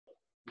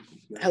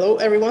Hello,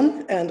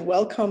 everyone, and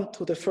welcome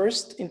to the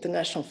first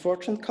International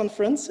Fortran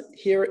conference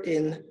here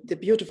in the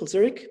beautiful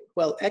Zurich.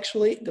 Well,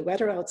 actually, the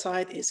weather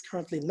outside is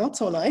currently not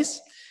so nice,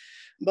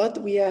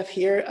 but we have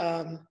here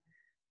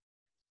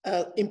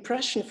an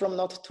impression from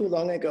not too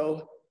long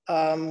ago,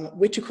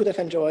 which you could have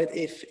enjoyed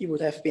if you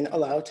would have been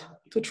allowed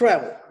to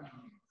travel.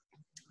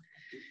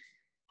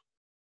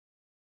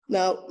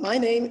 Now, my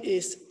name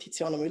is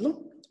Tiziano Müller.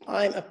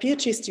 I'm a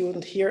PhD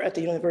student here at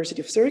the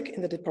University of Zurich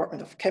in the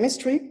Department of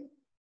Chemistry.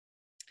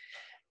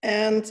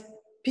 And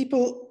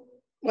people,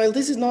 while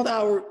this is not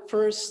our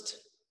first,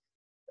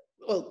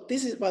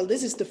 this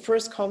is the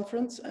first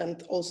conference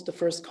and also the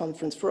first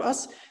conference for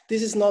us,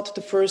 this is not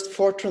the first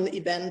Fortran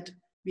event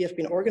we have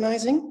been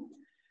organizing.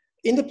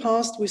 In the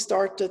past, we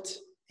started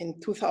in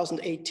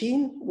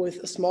 2018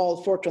 with a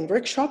small Fortran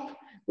workshop,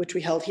 which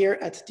we held here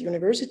at the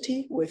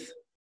university with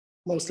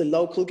mostly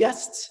local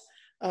guests,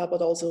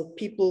 but also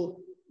people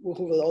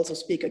who will also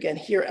speak again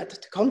here at the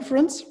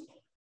conference.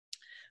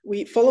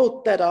 We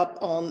followed that up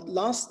on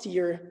last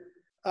year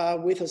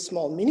with a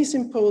small mini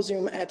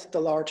symposium at the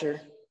larger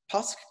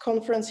PASC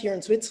conference here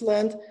in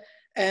Switzerland.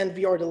 And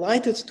we are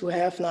delighted to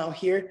have now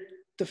here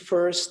the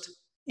first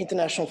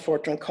International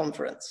Fortran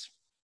conference.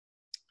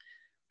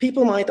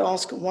 People might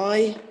ask,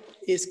 why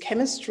is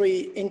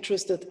chemistry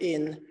interested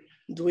in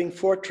doing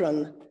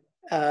Fortran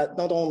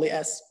not only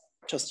as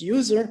just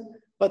user,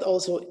 but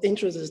also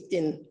interested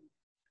in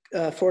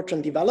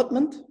Fortran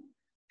development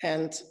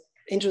and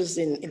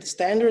interested in the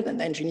standard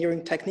and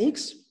engineering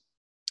techniques?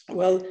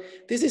 Well,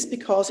 this is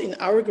because in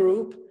our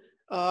group,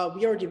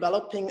 we are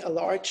developing a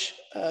large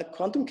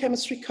quantum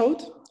chemistry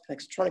code,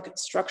 electronic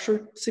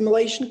structure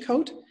simulation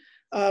code,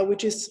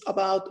 which is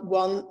about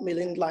 1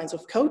 million lines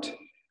of code.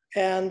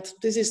 And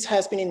this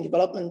has been in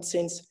development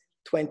since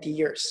 20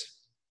 years.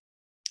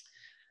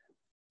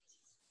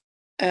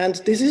 And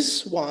this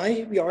is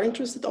why we are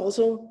interested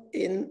also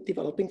in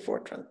developing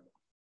Fortran.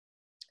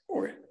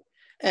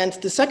 And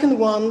the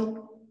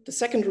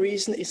second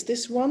reason is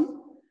this one.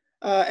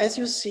 As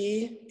you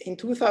see, in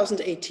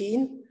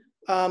 2018,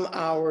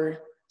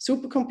 our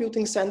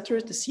supercomputing center,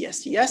 the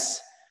CSCS,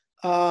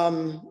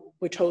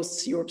 which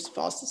hosts Europe's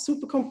fastest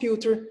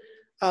supercomputer,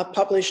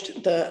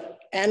 published the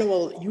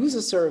annual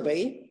user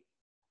survey.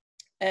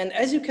 And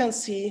as you can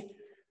see,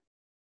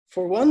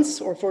 for once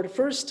or for the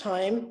first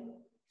time,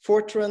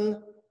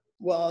 Fortran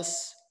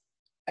was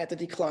at a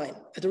decline,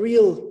 at a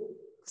real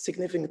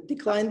significant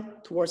decline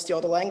towards the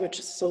other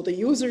languages. So the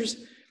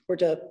users or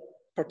the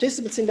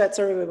participants in that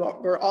survey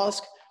were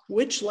asked,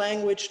 which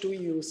language do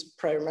you use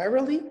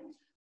primarily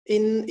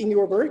in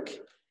your work?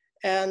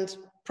 And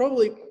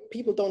probably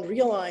people don't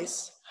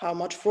realize how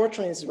much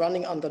Fortran is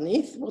running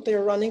underneath what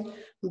they're running,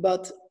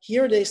 but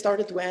here they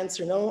started to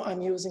answer, no,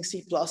 I'm using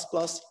C++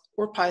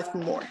 or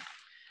Python more.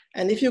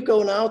 And if you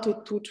go now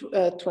to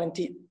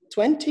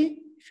 2020,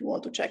 if you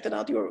want to check that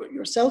out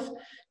yourself,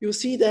 you'll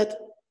see that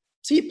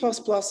C++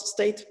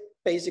 stayed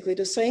basically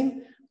the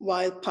same,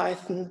 while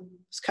Python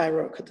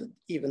skyrocketed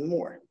even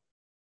more.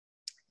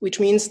 Which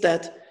means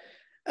that,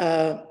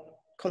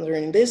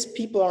 considering this,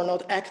 people are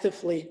not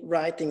actively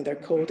writing their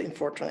code in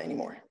Fortran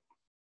anymore.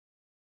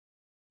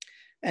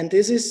 And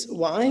this is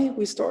why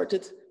we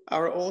started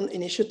our own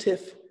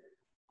initiative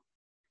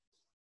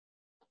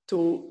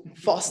to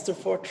foster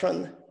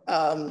Fortran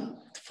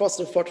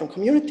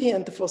community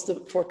and to foster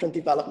Fortran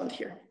development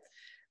here.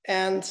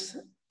 And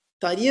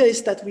the idea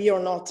is that we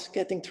are not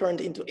getting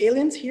turned into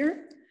aliens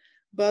here,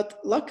 but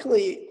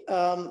luckily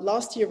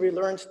last year we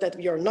learned that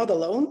we are not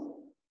alone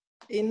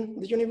in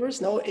the universe,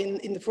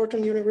 in the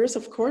Fortran universe,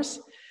 of course.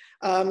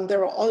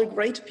 There are other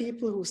great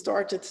people who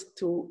started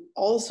to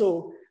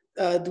also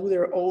do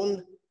their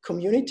own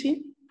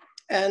community.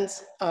 And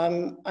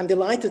I'm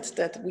delighted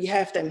that we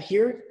have them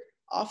here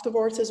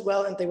afterwards as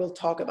well, and they will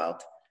talk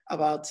about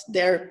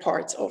their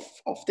parts of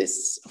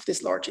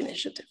this large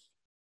initiative.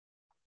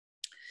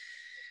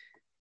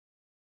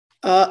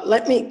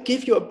 Let me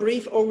give you a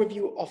brief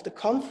overview of the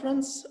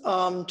conference.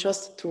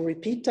 Just to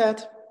repeat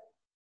that,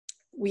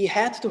 we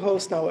had to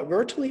host now a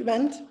virtual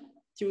event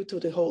due to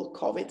the whole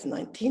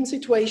COVID-19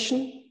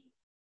 situation.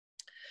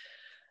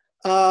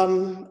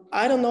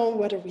 I don't know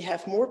whether we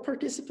have more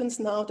participants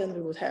now than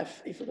we would have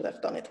if we would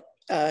have done it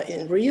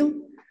in real.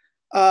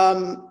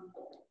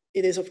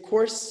 It is, of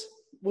course,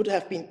 would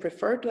have been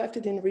preferred to have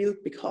it in real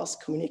because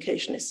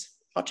communication is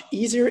much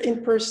easier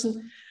in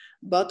person,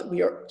 but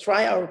we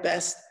try our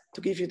best to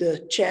give you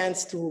the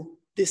chance to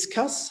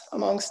discuss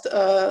amongst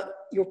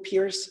your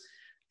peers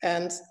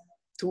and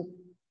to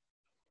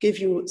give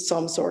you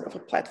some sort of a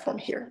platform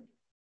here.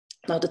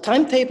 Now, the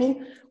timetable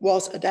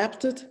was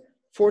adapted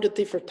for the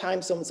different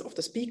time zones of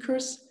the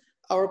speakers.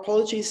 Our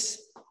apologies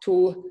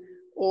to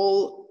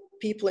all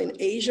people in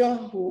Asia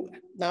who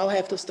now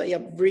have to stay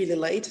up really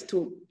late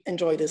to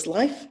enjoy this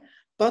live.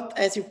 But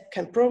as you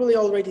can probably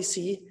already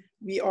see,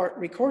 we are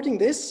recording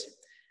this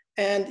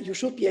and you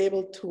should be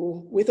able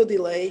to, with a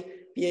delay,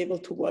 be able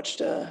to watch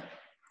the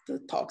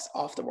talks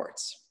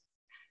afterwards.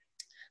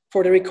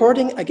 For the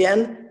recording,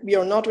 again, we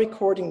are not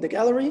recording the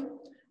gallery.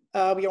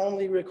 We are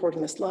only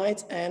recording the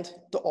slides and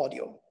the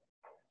audio.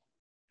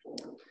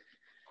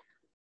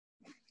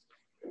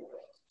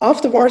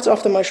 Afterwards,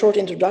 after my short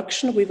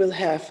introduction, we will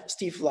have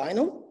Steve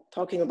Lionel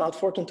talking about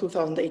Fortran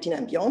 2018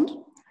 and beyond.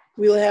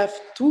 We'll have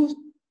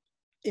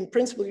in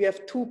principle, we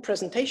have 2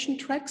 presentation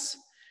tracks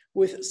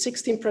with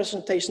 16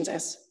 presentations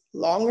as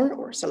longer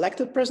or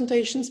selected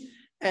presentations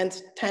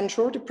and 10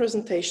 shorter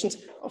presentations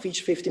of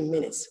each 15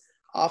 minutes.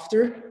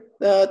 After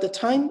the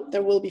time,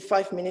 there will be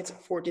 5 minutes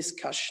for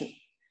discussion.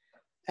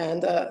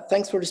 And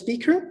thanks for the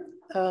speaker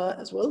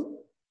as well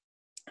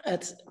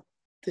at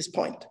this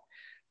point.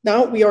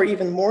 Now we are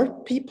even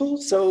more people.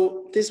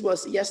 So this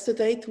was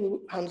yesterday,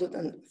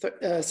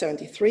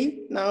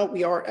 273. Now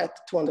we are at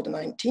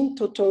 219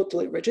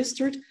 totally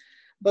registered.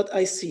 But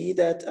I see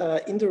that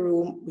in the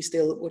room, we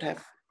still would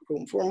have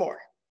room for more.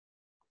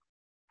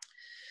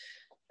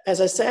 As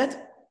I said,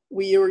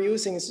 we are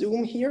using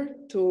Zoom here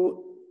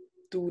to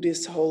do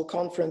this whole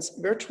conference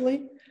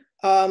virtually.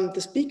 The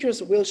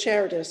speakers will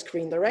share their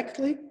screen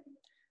directly.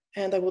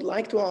 And I would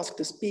like to ask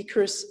the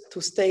speakers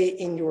to stay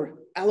in your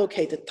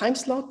allocated time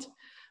slot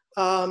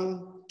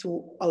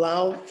to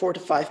allow 4 to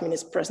 5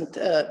 minutes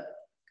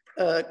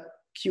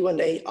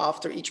Q&A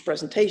after each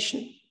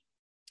presentation.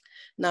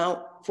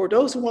 Now, for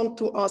those who want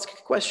to ask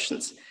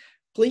questions,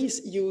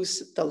 please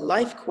use the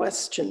live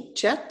question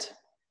chat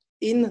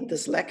in the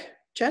Slack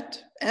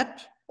chat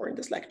app or in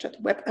the Slack chat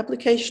web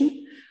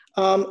application.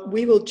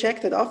 We will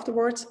check that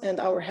afterwards, and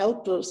our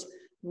helpers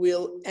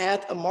will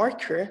add a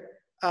marker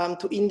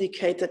to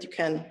indicate that you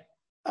can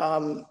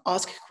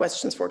ask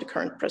questions for the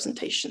current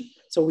presentation,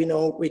 so we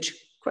know which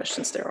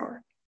questions there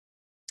are.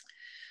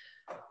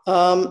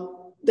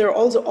 There are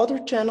also other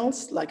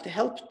channels like the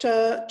help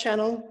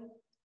channel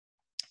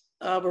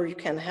where you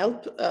can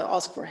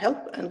ask for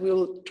help, and we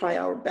will try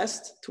our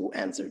best to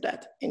answer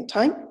that in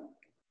time.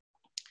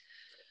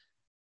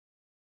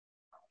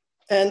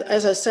 And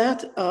as I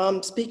said,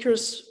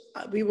 speakers,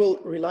 we will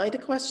relay the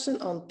question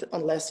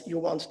unless you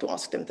want to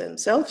ask them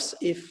themselves.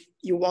 If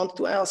you want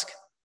to ask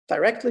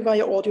directly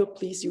via audio,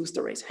 please use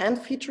the raise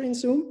hand feature in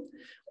Zoom.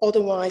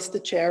 Otherwise, the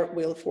chair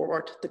will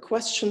forward the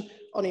question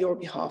on your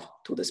behalf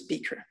to the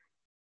speaker.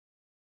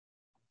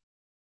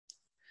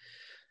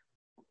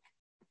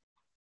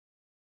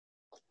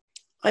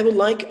 I would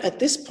like at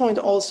this point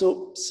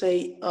also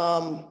say,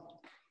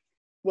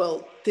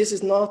 well, this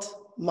is not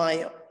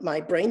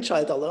my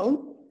brainchild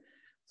alone,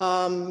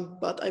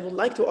 but I would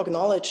like to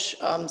acknowledge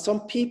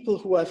some people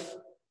who have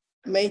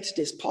made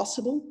this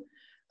possible.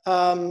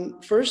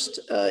 First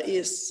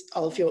is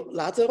Alfio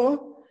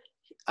Lazzaro.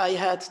 I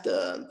had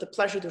the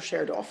pleasure to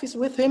share the office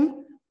with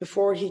him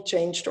before he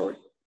changed or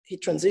he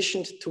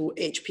transitioned to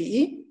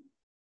HPE.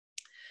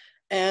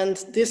 And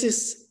this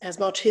is as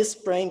much his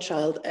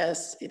brainchild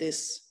as it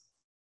is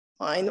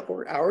mine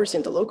or ours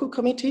in the local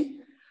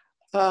committee.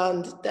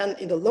 And then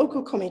in the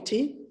local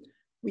committee,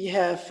 we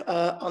have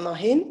Anna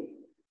Hin,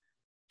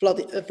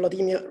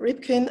 Vladimir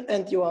Rybkin,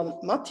 and Johan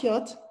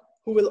Matiat,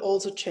 who will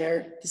also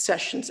chair the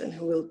sessions and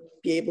who will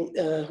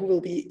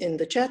be in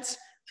the chats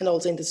and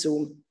also in the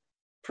Zoom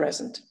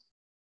present.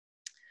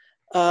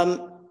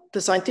 The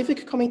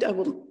scientific committee, I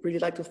would really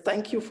like to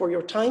thank you for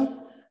your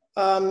time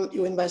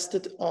you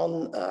invested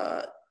on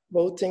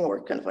voting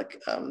or kind of like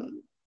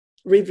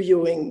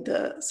reviewing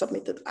the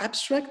submitted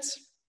abstracts.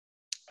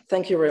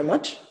 Thank you very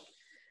much.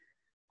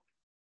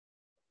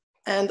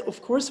 And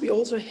of course, we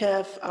also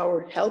have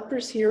our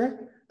helpers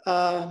here,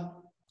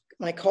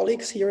 my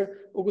colleagues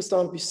here,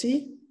 Augustin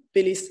Bussy,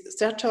 Belis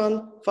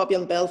Sertan,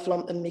 Fabian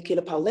Belflam, and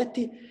Michele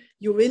Pauletti.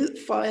 You will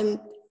find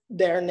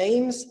their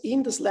names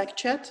in the Slack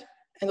chat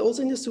and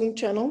also in the Zoom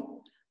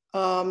channel.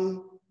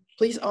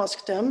 Please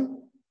ask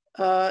them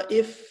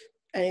if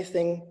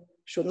anything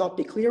should not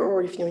be clear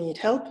or if you need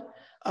help.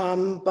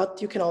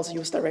 But you can also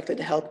use directly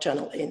the help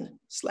channel in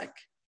Slack.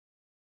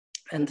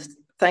 And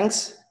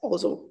thanks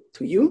also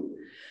to you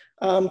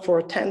for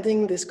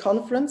attending this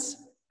conference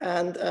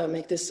and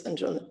make this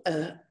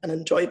an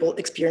enjoyable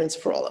experience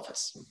for all of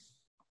us.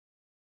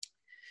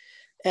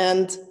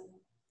 And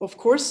of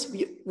course,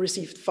 we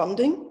received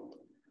funding.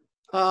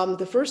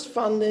 The first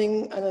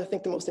funding, and I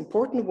think the most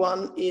important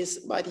one, is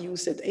by the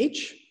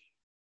UZH,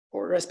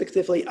 or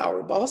respectively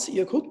our boss,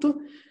 Jörg Hutter,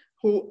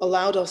 who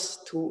allowed us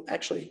to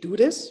actually do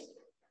this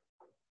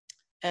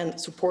and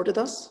supported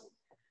us.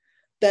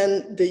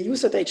 Then the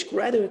UZH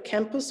graduate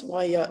campus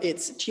via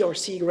its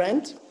GRC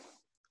grant,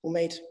 who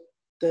made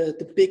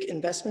the big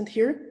investment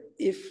here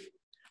if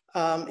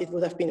it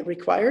would have been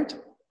required.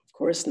 Of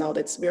course, now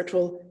that's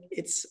virtual,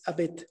 it's a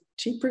bit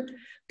cheaper.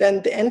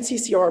 Then the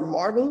NCCR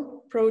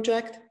Marvel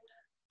project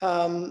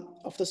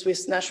of the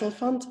Swiss National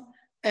Fund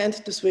and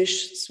the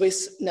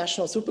Swiss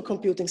National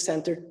Supercomputing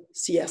Center,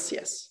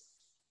 CSCS.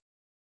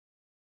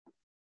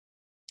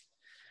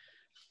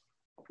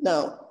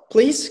 Now,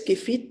 please give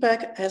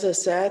feedback. As I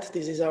said,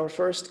 this is our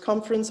first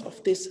conference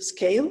of this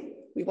scale.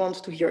 We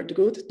want to hear the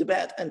good, the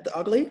bad, and the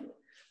ugly.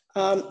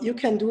 You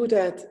can do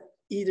that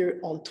either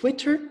on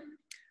Twitter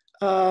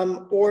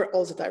or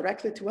also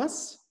directly to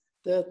us.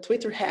 The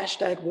Twitter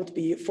hashtag would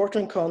be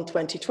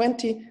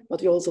FortranCon2020,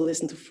 but we also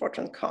listen to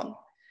FortranCon.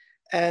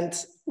 And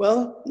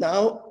well,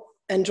 now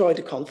enjoy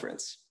the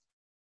conference.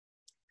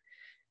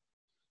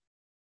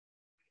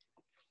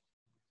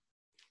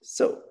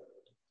 So,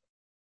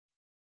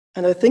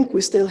 and I think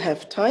we still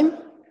have time,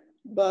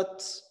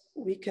 but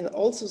we can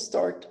also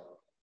start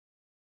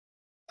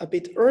a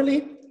bit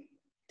early,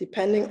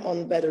 depending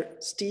on whether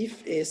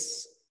Steve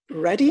is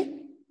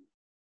ready.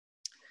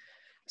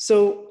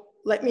 So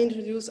let me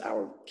introduce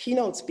our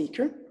keynote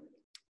speaker,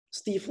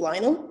 Steve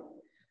Lionel.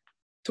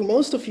 To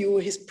most of you,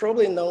 he's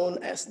probably known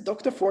as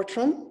Dr.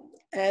 Fortran,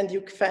 and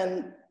you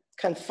can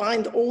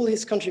find all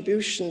his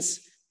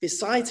contributions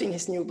besides in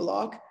his new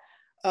blog.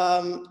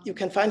 You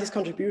can find his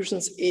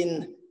contributions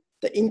in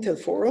the Intel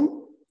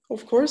forum,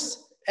 of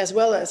course, as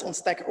well as on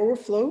Stack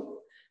Overflow,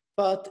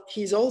 but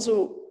he's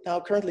also now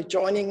currently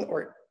joining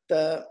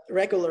the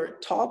regular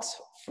talks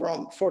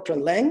from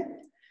Fortran Lang.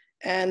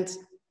 And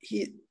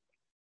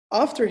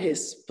after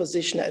his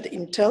position at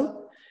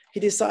Intel,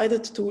 he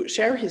decided to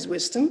share his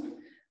wisdom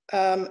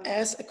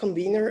as a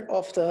convener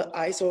of the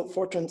ISO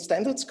Fortran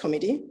Standards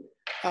Committee,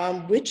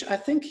 which I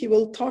think he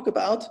will talk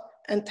about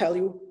and tell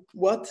you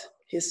what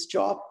his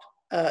job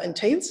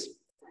entails,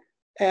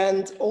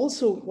 and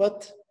also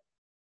what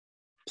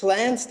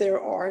plans there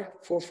are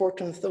for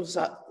Fortran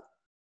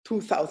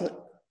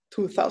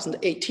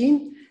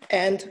 2018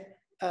 and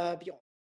beyond.